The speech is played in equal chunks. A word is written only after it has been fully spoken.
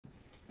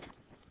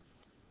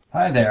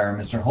Hi there,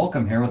 Mr.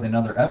 Holcomb here with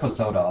another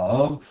episode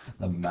of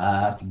The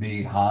Math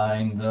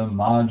Behind the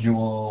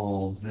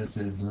Modules. This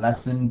is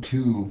lesson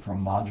 2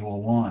 from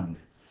module 1,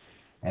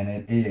 and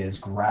it is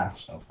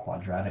graphs of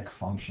quadratic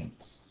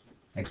functions.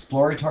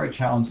 Exploratory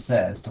challenge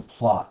says to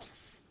plot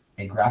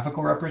a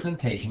graphical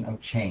representation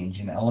of change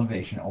in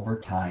elevation over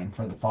time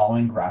for the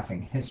following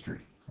graphing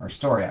history, or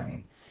story, I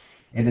mean.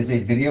 It is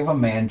a video of a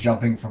man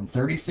jumping from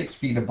 36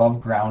 feet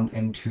above ground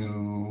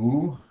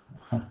into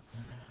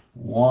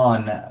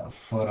 1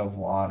 foot of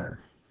water.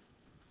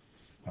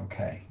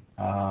 Okay.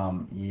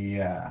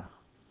 Yeah.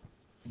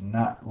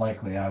 Not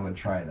likely I would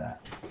try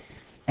that.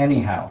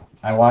 Anyhow,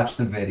 I watched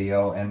the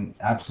video and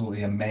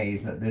absolutely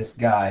amazed that this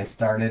guy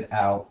started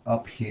out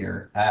up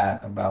here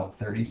at about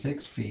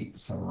 36 feet,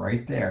 so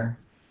right there,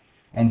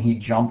 and he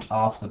jumped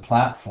off the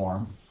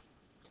platform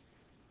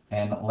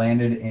and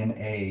landed in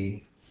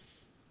a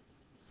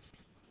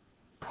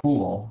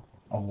pool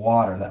of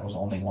water that was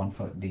only 1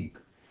 foot deep.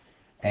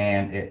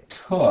 And it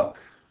took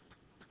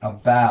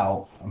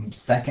about a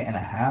second and a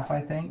half,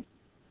 I think.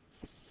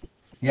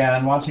 Yeah,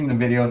 and watching the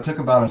video, it took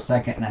about a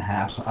second and a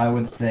half, so I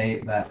would say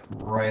that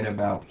right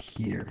about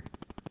here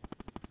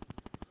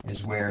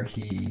is where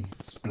he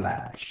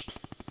splashed.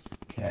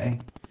 Okay?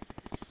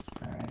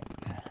 Alright,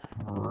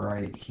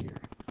 right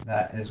here.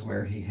 That is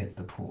where he hit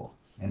the pool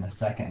in a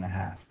second and a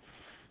half.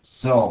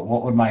 So,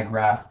 what would my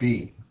graph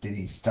be? Did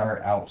he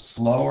start out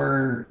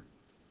slower?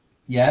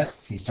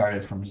 Yes, he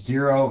started from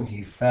 0,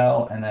 he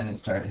fell, and then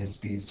his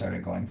speed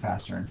started going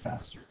faster and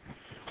faster.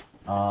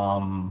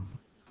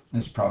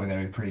 This is probably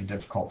going to be pretty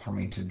difficult for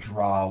me to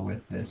draw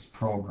with this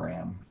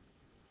program.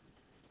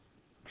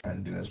 Try to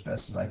do as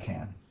best as I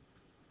can.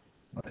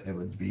 But it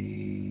would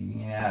be,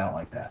 yeah, I don't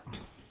like that.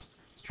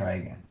 Let's try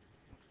again.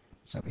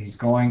 So he's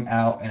going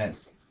out and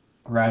it's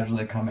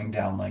gradually coming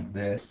down like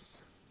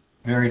this.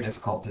 Very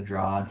difficult to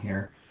draw on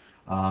here.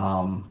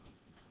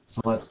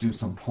 So let's do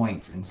some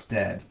points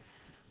instead.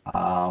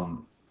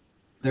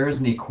 There is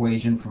an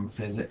equation from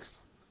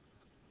physics,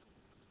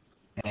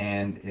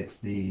 and it's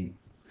the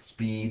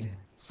speed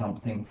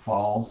something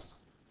falls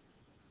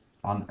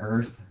on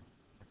Earth,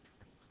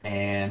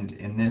 and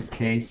in this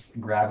case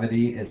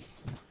gravity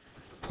is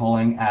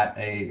pulling at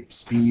a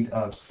speed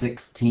of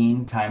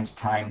 16 times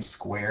time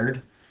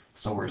squared.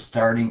 So we're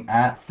starting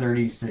at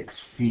 36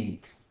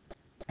 feet,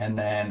 and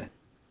then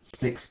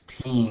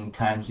 16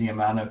 times the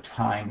amount of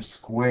time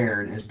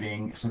squared is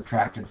being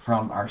subtracted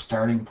from our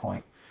starting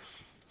point.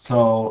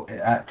 So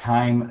at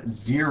time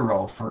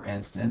 0, for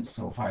instance,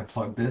 so if I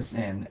plug this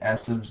in,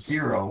 S of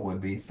 0 would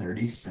be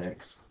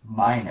 36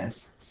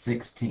 minus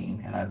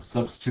 16, and I'd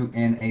substitute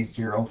in a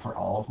 0 for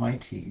all of my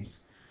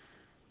t's,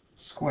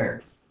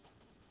 squared.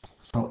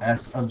 So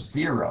S of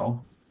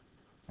 0,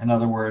 in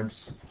other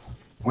words,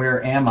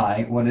 where am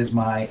I? What is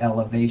my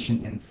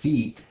elevation in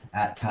feet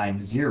at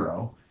time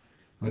 0?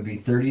 Would be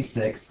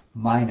 36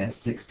 minus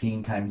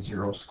 16 times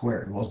 0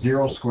 squared. Well,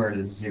 0 squared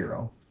is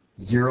 0.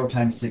 0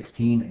 times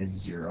 16 is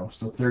 0.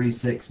 So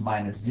 36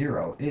 minus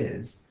 0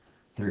 is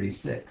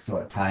 36. So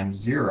at time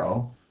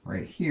 0,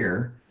 right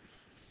here,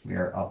 we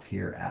are up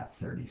here at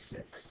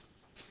 36.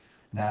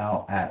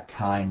 Now at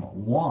time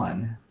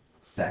 1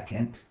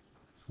 second,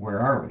 where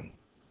are we?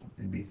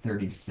 It'd be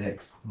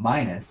 36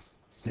 minus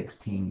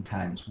 16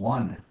 times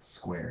 1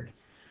 squared.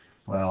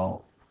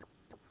 Well,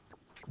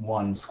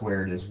 1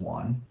 squared is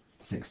 1.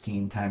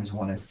 16 times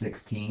 1 is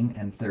 16,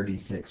 and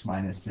 36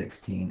 minus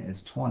 16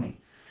 is 20.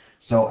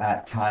 So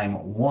at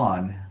time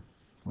 1,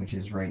 which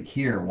is right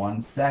here,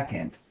 1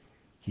 second,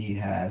 he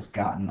has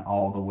gotten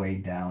all the way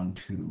down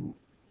to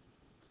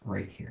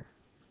right here.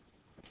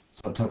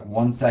 So it took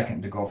 1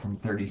 second to go from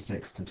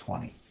 36 to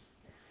 20.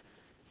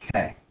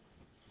 Okay.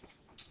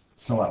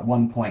 So at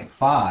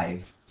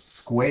 1.5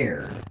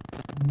 squared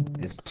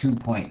is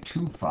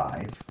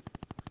 2.25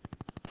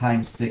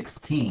 times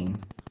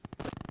 16.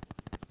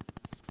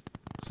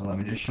 So let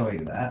me just show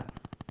you that.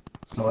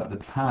 So at the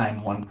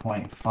time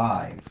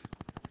 1.5,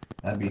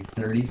 that'd be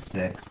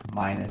 36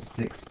 minus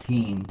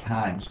 16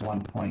 times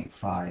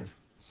 1.5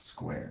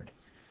 squared.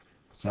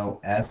 So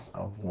S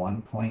of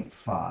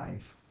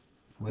 1.5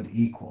 would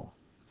equal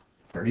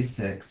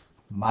 36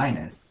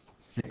 minus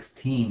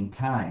 16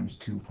 times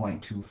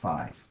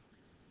 2.25,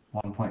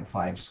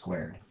 1.5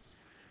 squared.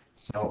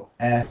 So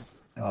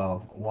S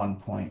of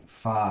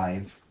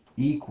 1.5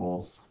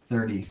 equals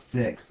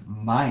 36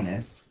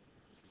 minus,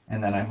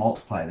 and then I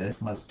multiply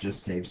this, and let's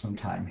just save some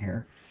time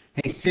here.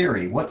 Hey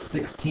Siri, what's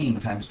 16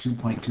 times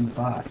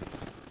 2.25?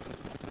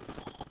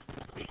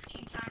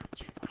 16 times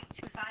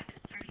 2.25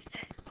 is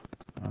 36.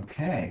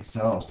 Okay,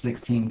 so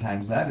 16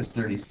 times that is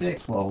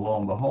 36. Well, lo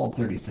and behold,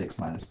 36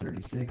 minus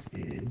 36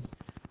 is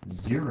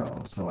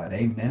 0. So at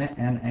 1 minute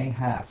and a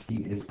half,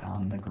 he is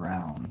on the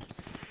ground.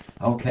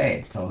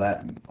 Okay, so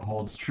that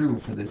holds true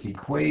for this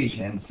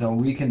equation. So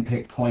we can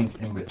pick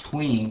points in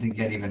between to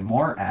get even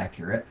more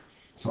accurate.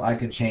 So I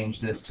could change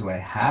this to a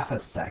half a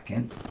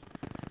second.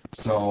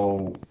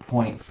 So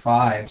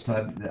 0.5,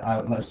 so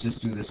let's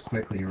just do this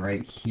quickly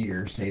right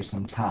here, save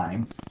some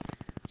time.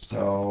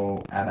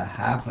 So at a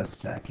half a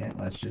second,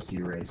 let's just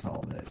erase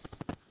all this.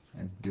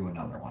 Let's do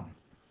another one.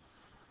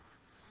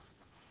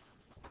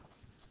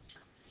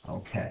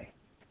 Okay,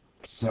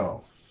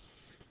 so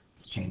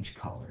let's change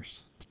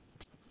colors.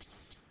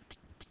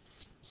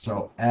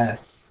 So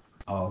S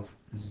of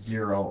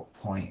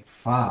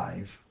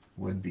 0.5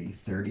 would be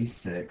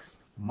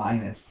 36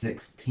 minus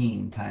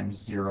 16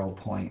 times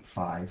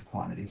 0.5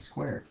 quantity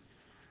squared.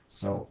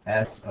 So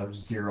S of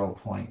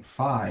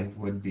 0.5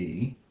 would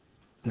be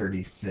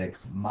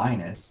 36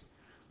 minus,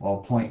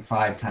 well,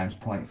 0.5 times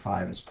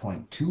 0.5 is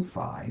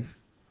 0.25,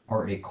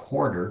 or a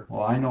quarter.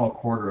 Well, I know a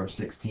quarter of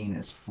 16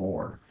 is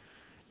 4.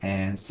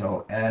 And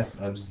so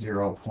S of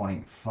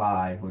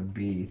 0.5 would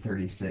be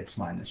 36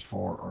 minus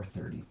 4, or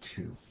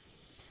 32.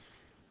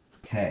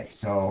 Okay,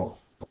 so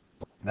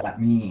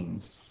that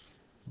means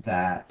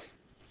that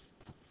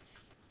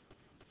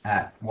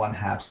at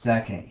 1/2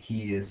 second,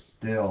 he is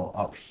still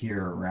up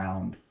here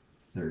around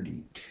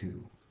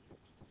 32.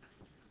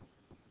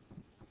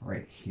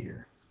 Right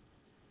here.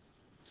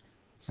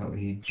 So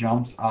he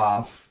jumps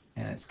off,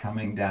 and it's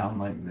coming down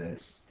like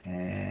this,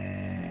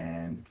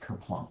 and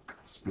kerplunk,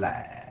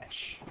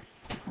 splash.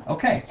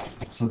 Okay,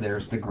 so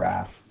there's the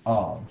graph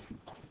of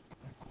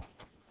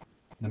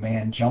the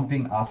man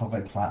jumping off of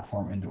a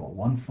platform into a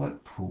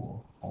 1-foot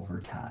pool over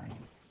time.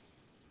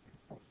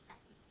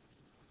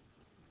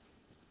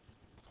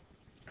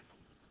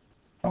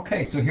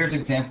 Okay, so here's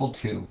example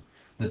 2.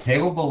 The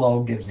table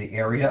below gives the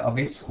area of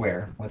a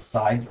square with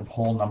sides of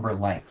whole number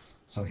lengths.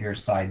 So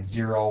here's sides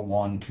 0,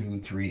 1, 2,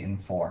 3,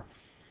 and 4.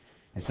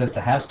 It says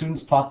to have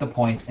students plot the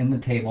points in the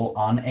table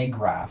on a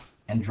graph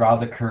and draw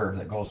the curve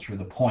that goes through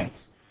the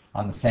points.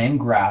 On the same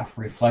graph,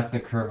 reflect the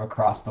curve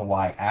across the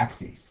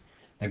y-axis.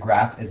 The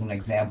graph is an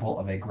example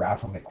of a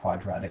graph of a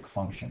quadratic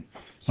function.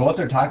 So what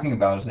they're talking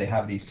about is they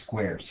have these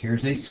squares.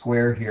 Here's a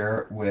square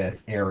here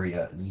with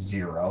area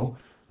 0,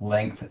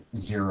 length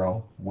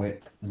 0,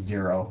 width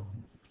 0,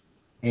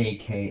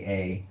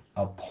 aka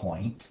a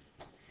point.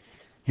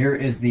 Here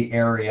is the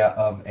area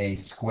of a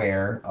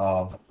square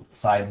of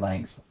side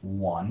lengths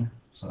 1.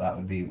 So that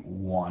would be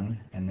 1,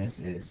 and this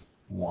is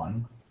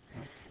 1.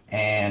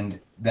 And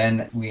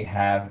then we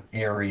have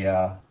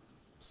area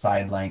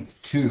side length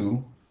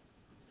 2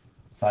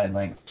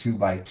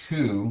 by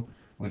 2,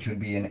 which would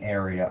be an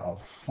area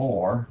of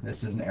 4.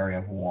 This is an area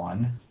of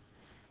 1.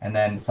 And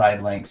then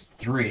side lengths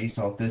 3.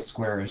 So if this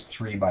square is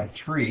 3 by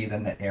 3,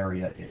 then the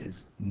area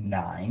is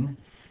 9.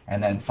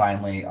 And then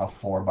finally a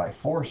 4 by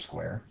 4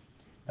 square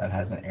that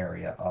has an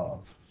area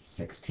of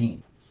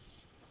 16.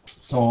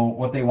 So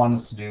what they want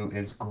us to do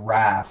is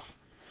graph,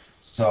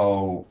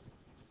 so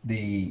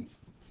the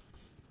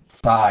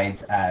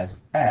sides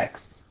as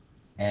x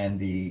and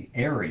the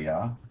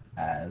area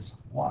as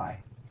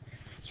y.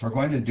 So we're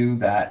going to do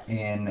that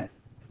in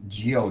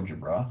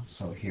Geogebra.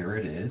 So here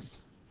it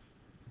is.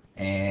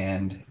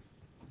 And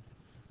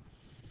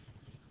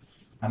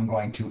I'm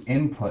going to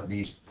input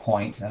these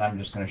points, and I'm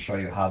just going to show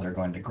you how they're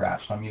going to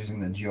graph. So I'm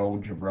using the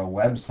Geogebra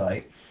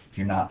website. If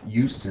you're not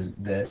used to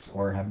this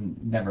or have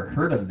never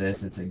heard of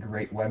this, it's a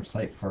great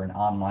website for an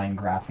online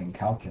graphing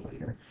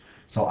calculator.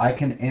 So I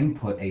can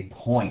input a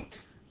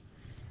point,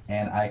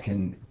 and I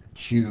can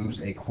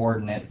choose a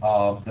coordinate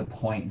of the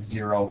point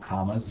 0,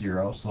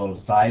 0. So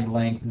side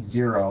length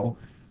 0,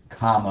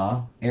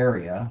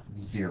 area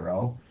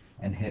 0,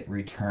 and hit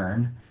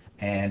return,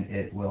 and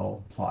it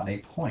will plot a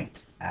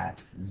point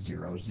at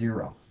 0,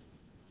 0.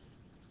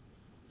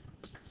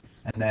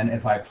 And then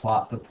if I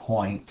plot the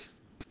point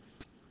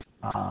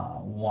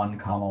 1,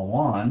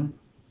 1,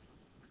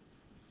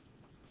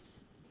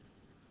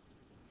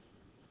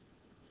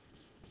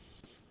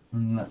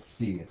 let's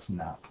see, it's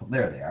not,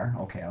 there they are.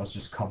 Okay, I was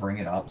just covering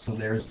it up. So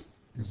there's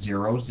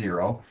 0,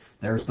 0.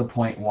 There's the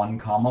point 1,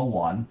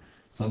 1.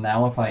 So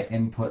now if I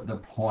input the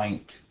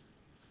point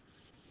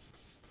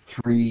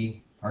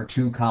 3 or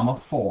 2,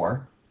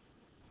 4,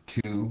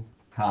 2,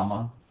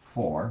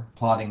 4,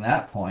 plotting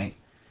that point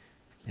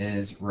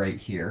is right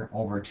here,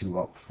 over 2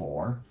 up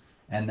 4.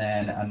 And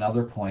then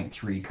another point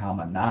 3,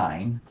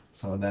 9.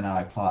 So then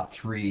I plot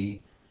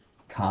 3,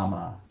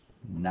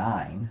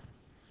 9.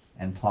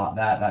 And plot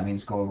that. That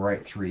means go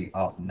right 3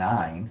 up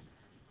 9.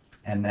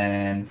 And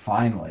then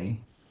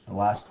finally, the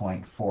last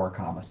point,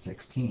 4,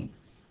 16.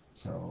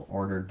 So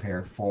ordered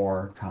pair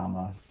 4,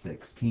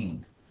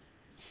 16.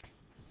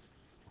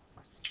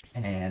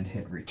 And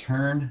hit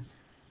return.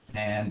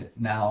 And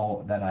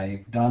now that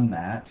I've done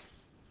that,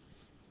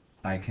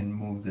 I can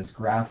move this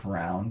graph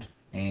around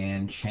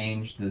and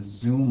change the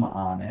zoom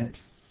on it.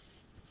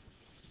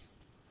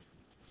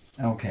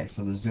 Okay,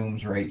 so the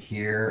zoom's right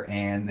here,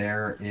 and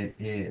there it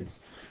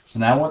is. So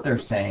now what they're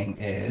saying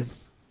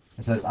is,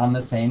 it says on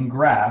the same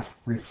graph,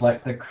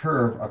 reflect the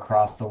curve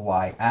across the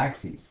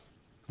y-axis.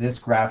 This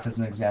graph is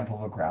an example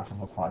of a graph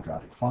of a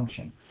quadratic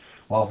function.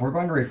 Well, if we're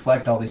going to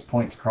reflect all these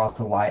points across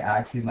the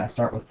y-axis, and I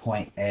start with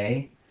point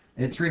A,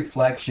 its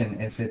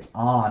reflection, if it's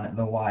on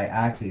the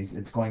y-axis,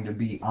 it's going to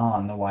be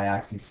on the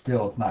y-axis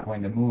still. It's not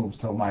going to move.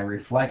 So my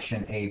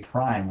reflection, A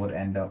prime, would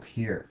end up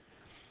here.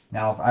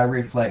 Now, if I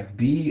reflect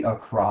B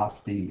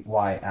across the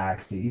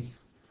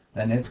y-axis,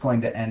 then it's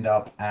going to end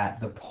up at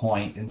the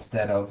point,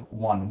 instead of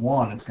 1,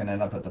 1, it's going to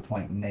end up at the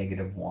point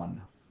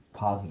 -1,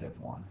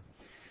 +1.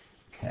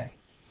 Okay.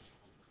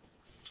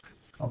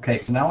 Okay,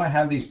 so now I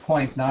have these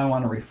points. Now I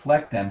want to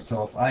reflect them.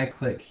 So if I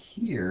click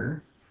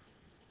here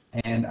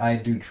and I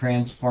do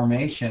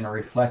transformation or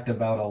reflect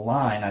about a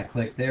line, I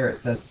click there, it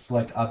says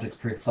select objects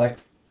to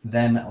reflect,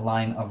 then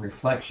line of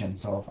reflection.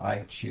 So if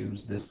I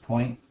choose this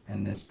point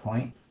and this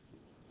point,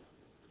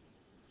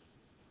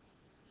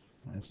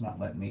 it's not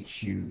letting me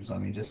choose.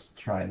 Let me just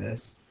try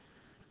this.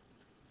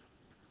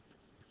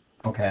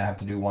 Okay, I have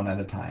to do one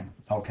at a time.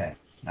 Okay,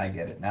 I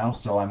get it now.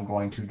 So I'm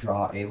going to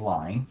draw a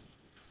line.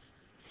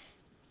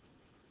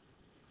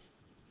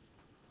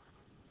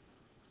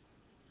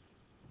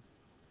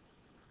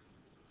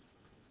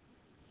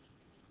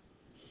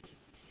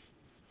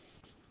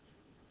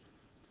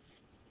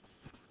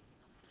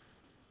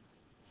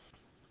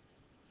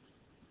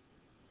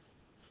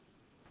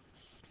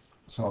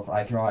 So if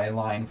I draw a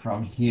line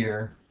from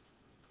here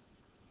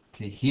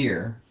to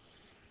here,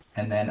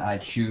 and then I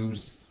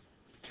choose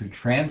to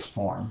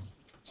transform,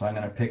 so I'm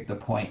going to pick the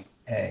point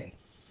A,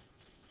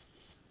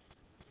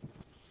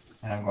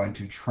 and I'm going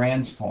to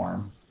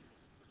transform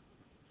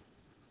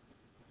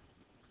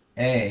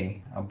A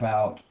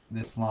about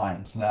this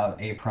line. So now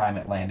A prime,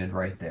 it landed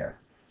right there.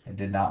 It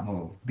did not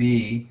move.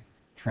 B,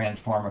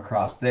 transform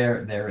across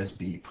there. There is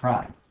B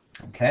prime.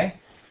 Okay?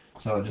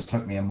 So it just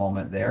took me a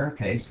moment there.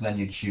 Okay, so then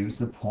you choose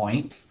the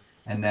point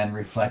and then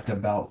reflect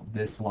about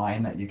this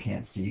line that you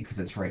can't see because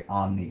it's right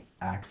on the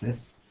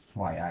axis,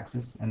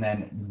 y-axis. And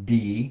then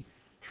D,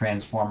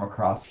 transform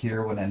across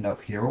here, would end up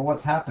here. Well,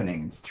 what's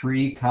happening? It's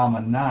 3,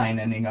 9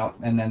 ending up,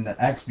 and then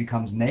the x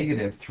becomes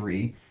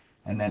 -3,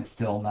 and then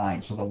still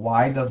 9. So the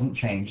y doesn't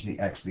change, the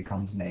x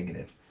becomes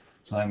negative.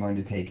 So I'm going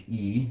to take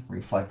E,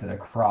 reflect it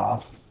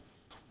across,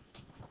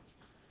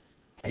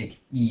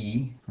 take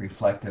E,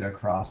 reflect it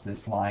across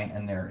this line,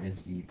 and there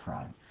is E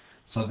prime.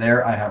 So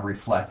there I have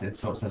reflected.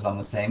 So it says on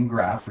the same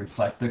graph,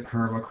 reflect the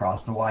curve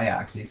across the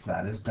y-axis.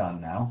 That is done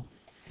now.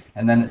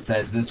 And then it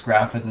says this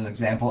graph is an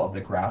example of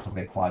the graph of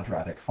a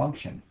quadratic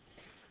function.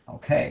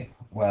 Okay,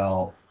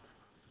 well,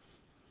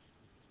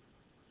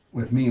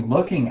 with me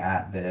looking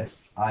at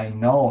this, I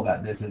know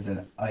that this is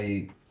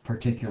a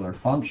particular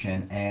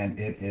function, and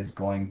it is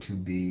going to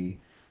be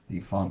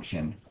the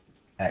function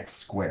x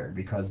squared,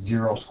 because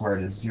 0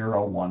 squared is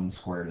 0, 1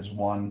 squared is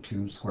 1,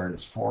 2 squared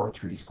is 4,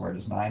 3 squared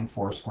is 9,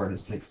 4 squared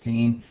is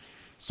 16.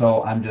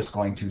 So I'm just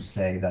going to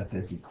say that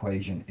this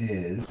equation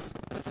is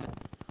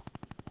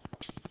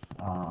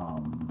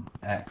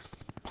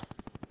x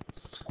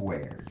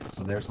squared.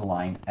 So there's the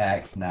line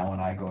x. Now when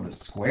I go to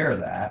square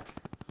that,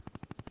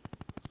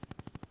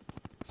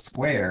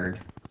 squared,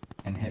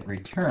 and hit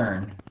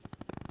return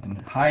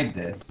and hide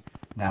this,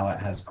 now it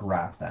has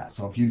graphed that.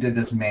 So if you did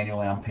this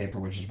manually on paper,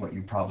 which is what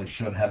you probably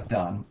should have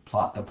done,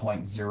 plot the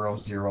point 0,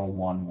 0,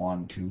 1,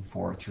 1, 2,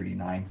 4, 3,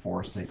 9,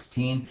 4,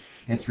 16.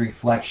 Its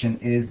reflection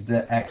is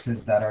the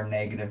x's that are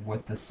negative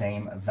with the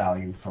same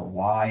value for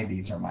y.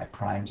 These are my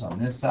primes on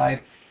this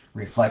side.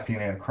 Reflecting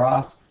it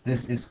across,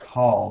 this is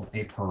called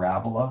a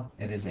parabola.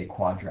 It is a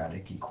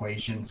quadratic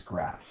equations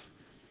graph.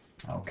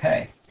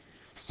 Okay.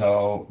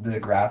 So the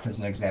graph is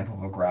an example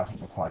of a graph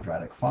of a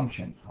quadratic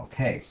function.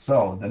 Okay,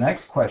 so the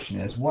next question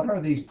is, what are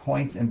these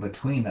points in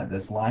between that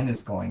this line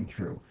is going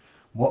through?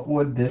 What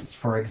would this,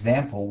 for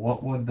example,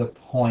 what would the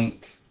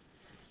point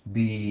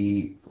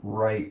be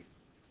right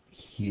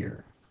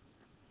here?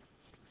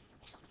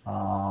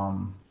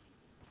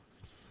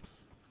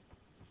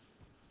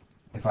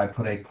 If I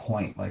put a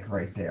point like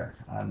right there,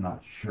 I'm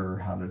not sure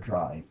how to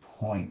draw a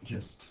point,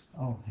 just,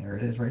 oh, here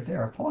it is right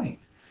there, a point.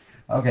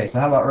 Okay, so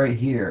how about right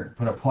here?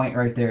 Put a point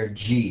right there,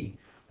 G.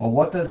 Well,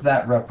 what does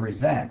that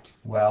represent?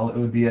 Well, it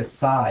would be a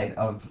side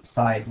of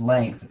side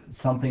length,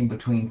 something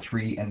between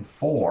 3 and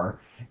 4,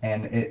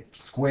 and it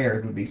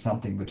squared would be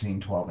something between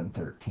 12 and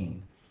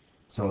 13.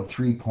 So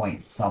 3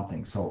 point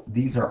something. So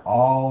these are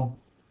all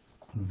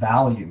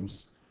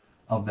values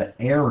of the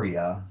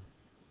area.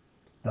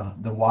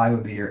 The y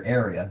would be your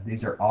area.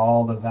 These are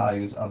all the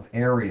values of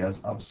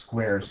areas of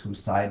squares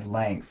whose side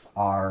lengths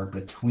are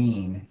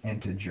between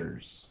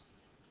integers.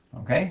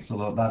 Okay,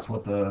 so that's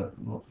what the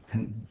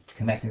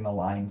connecting the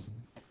lines,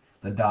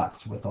 the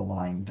dots with a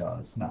line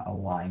does. Not a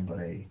line, but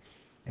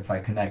if I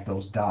connect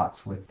those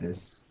dots with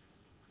this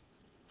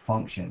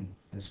function,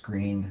 this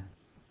green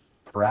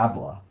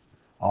parabola,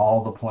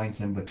 all the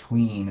points in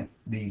between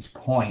these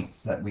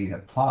points that we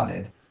have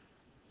plotted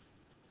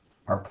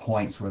are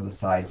points where the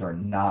sides are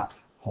not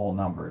whole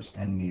numbers,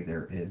 and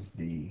neither is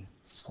the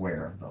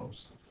square of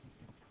those.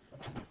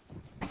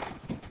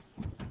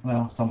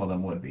 Well, some of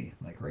them would be,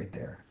 like right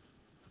there.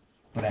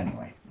 But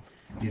anyway,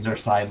 these are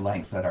side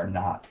lengths that are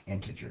not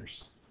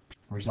integers,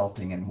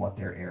 resulting in what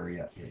their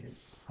area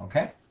is.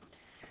 Okay?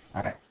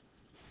 All right.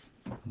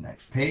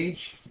 Next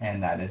page,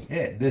 and that is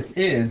it. This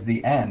is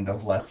the end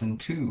of lesson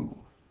 2.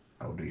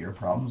 Go do your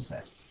problem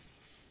set.